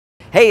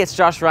Hey, it's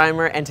Josh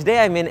Reimer, and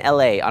today I'm in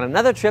LA on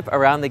another trip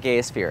around the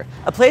Gayosphere,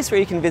 a place where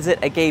you can visit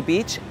a gay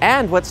beach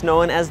and what's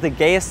known as the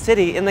gayest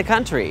city in the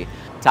country.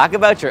 Talk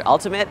about your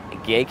ultimate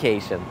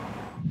gaycation.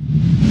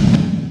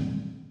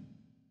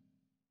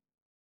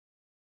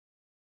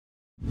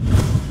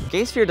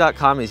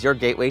 Gayosphere.com is your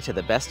gateway to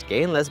the best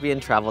gay and lesbian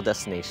travel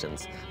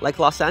destinations, like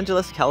Los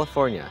Angeles,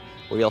 California,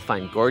 where you'll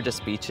find gorgeous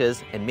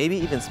beaches and maybe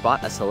even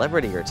spot a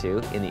celebrity or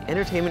two in the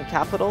entertainment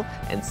capital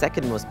and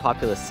second most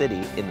populous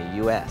city in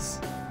the US.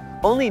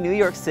 Only New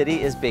York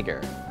City is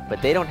bigger,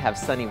 but they don't have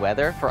sunny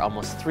weather for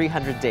almost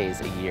 300 days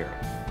a year.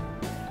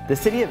 The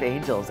City of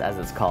Angels, as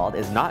it's called,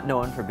 is not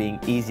known for being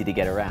easy to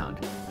get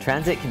around.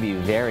 Transit can be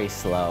very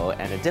slow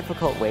and a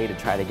difficult way to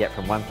try to get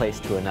from one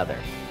place to another,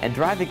 and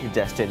driving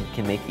congestion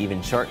can make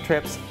even short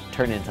trips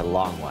turn into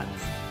long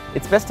ones.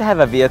 It's best to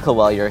have a vehicle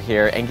while you're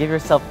here and give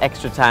yourself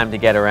extra time to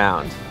get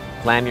around.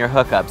 Plan your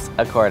hookups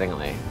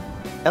accordingly.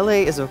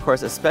 LA is of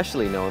course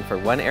especially known for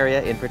one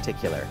area in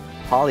particular,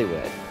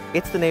 Hollywood.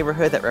 It's the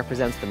neighborhood that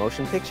represents the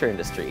motion picture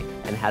industry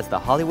and has the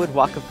Hollywood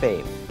Walk of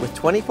Fame, with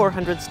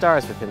 2,400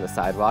 stars within the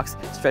sidewalks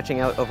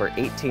stretching out over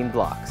 18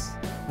 blocks.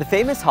 The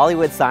famous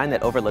Hollywood sign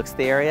that overlooks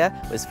the area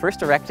was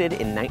first erected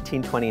in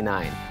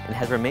 1929 and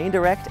has remained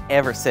erect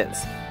ever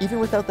since, even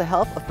without the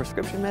help of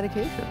prescription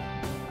medication.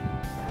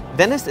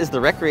 Venice is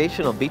the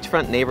recreational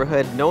beachfront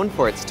neighborhood known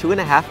for its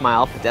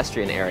 2.5-mile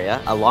pedestrian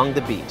area along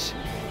the beach.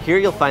 Here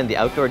you'll find the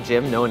outdoor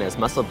gym known as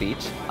Muscle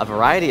Beach, a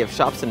variety of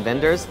shops and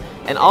vendors,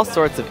 and all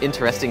sorts of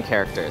interesting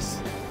characters.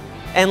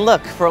 And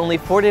look, for only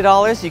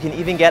 $40 you can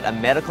even get a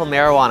medical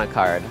marijuana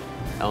card.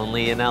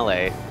 Only in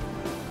LA.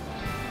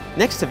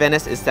 Next to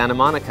Venice is Santa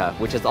Monica,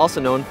 which is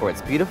also known for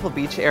its beautiful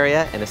beach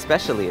area and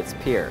especially its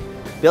pier.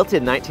 Built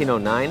in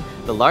 1909,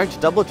 the large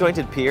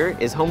double-jointed pier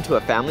is home to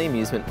a family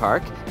amusement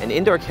park, an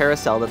indoor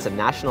carousel that's a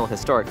National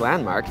Historic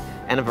Landmark,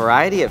 and a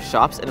variety of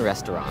shops and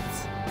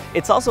restaurants.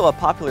 It's also a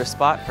popular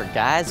spot for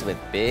guys with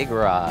big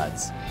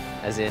rods,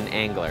 as in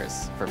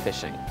anglers for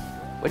fishing.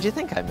 What'd you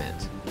think I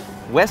meant?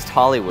 West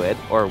Hollywood,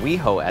 or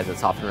WeHo as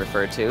it's often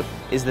referred to,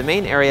 is the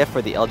main area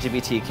for the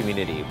LGBT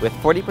community, with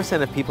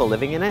 40% of people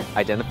living in it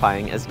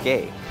identifying as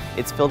gay.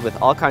 It's filled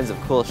with all kinds of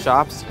cool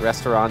shops,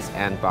 restaurants,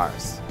 and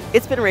bars.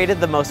 It's been rated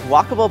the most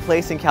walkable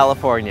place in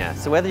California,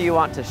 so whether you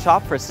want to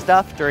shop for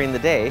stuff during the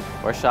day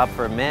or shop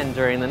for men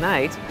during the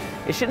night,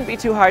 it shouldn't be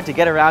too hard to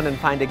get around and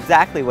find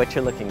exactly what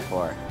you're looking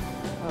for.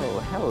 Oh,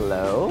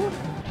 hello.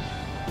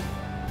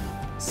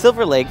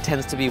 Silver Lake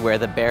tends to be where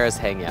the bears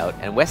hang out,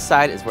 and West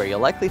Side is where you'll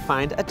likely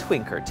find a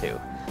twink or two.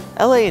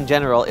 LA in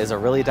general is a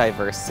really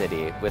diverse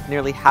city, with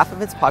nearly half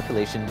of its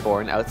population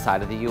born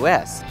outside of the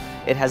US.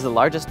 It has the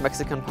largest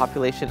Mexican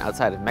population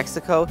outside of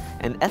Mexico,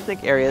 and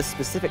ethnic areas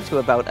specific to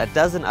about a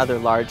dozen other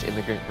large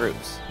immigrant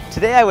groups.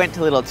 Today I went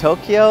to Little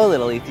Tokyo,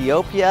 Little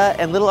Ethiopia,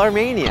 and Little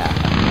Armenia.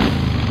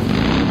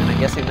 And I'm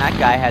guessing that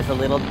guy has a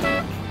little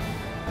dick.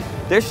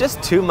 There's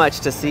just too much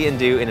to see and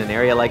do in an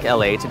area like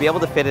LA to be able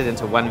to fit it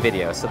into one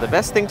video, so the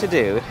best thing to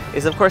do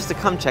is of course to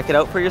come check it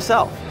out for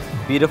yourself.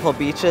 Beautiful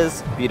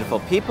beaches, beautiful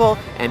people,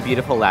 and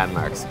beautiful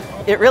landmarks.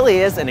 It really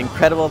is an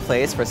incredible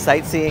place for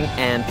sightseeing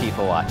and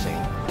people watching.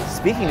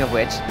 Speaking of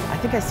which, I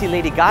think I see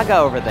Lady Gaga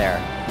over there.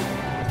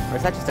 Or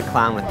is that just a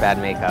clown with bad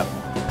makeup?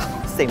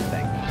 Same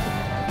thing.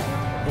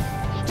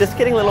 Just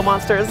kidding, little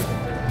monsters.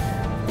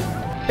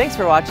 Thanks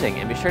for watching,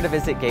 and be sure to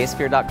visit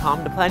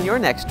Gayosphere.com to plan your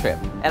next trip.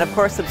 And of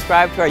course,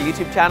 subscribe to our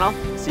YouTube channel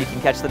so you can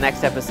catch the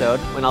next episode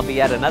when I'll be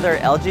at another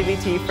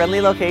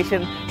LGBT-friendly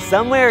location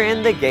somewhere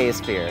in the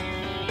Gayosphere.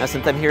 Now,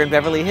 since I'm here in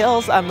Beverly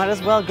Hills, I might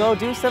as well go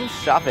do some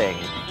shopping.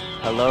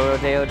 Hello,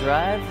 Rodeo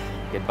Drive.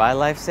 Goodbye,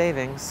 life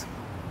savings.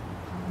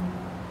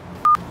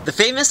 The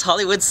famous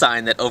Hollywood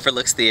sign that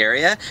overlooks the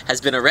area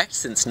has been erect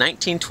since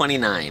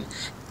 1929.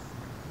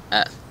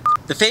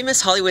 The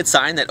famous Hollywood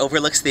sign that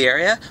overlooks the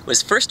area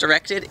was first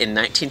erected in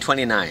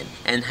 1929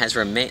 and has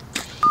remained...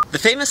 The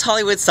famous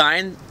Hollywood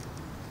sign...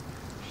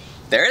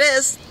 There it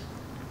is!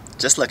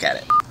 Just look at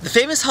it. The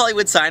famous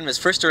Hollywood sign was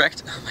first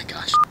erected... Oh my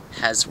gosh.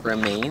 Has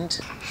remained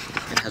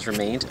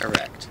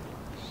erect.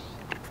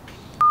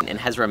 And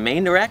has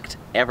remained erect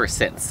ever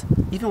since.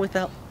 Even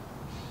without...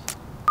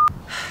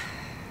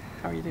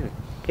 How are you doing?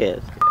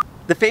 Good.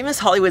 The famous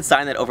Hollywood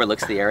sign that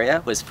overlooks the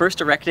area was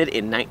first erected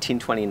in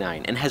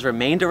 1929 and has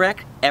remained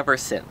erect ever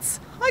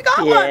since. I got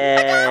one!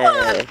 I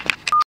got one!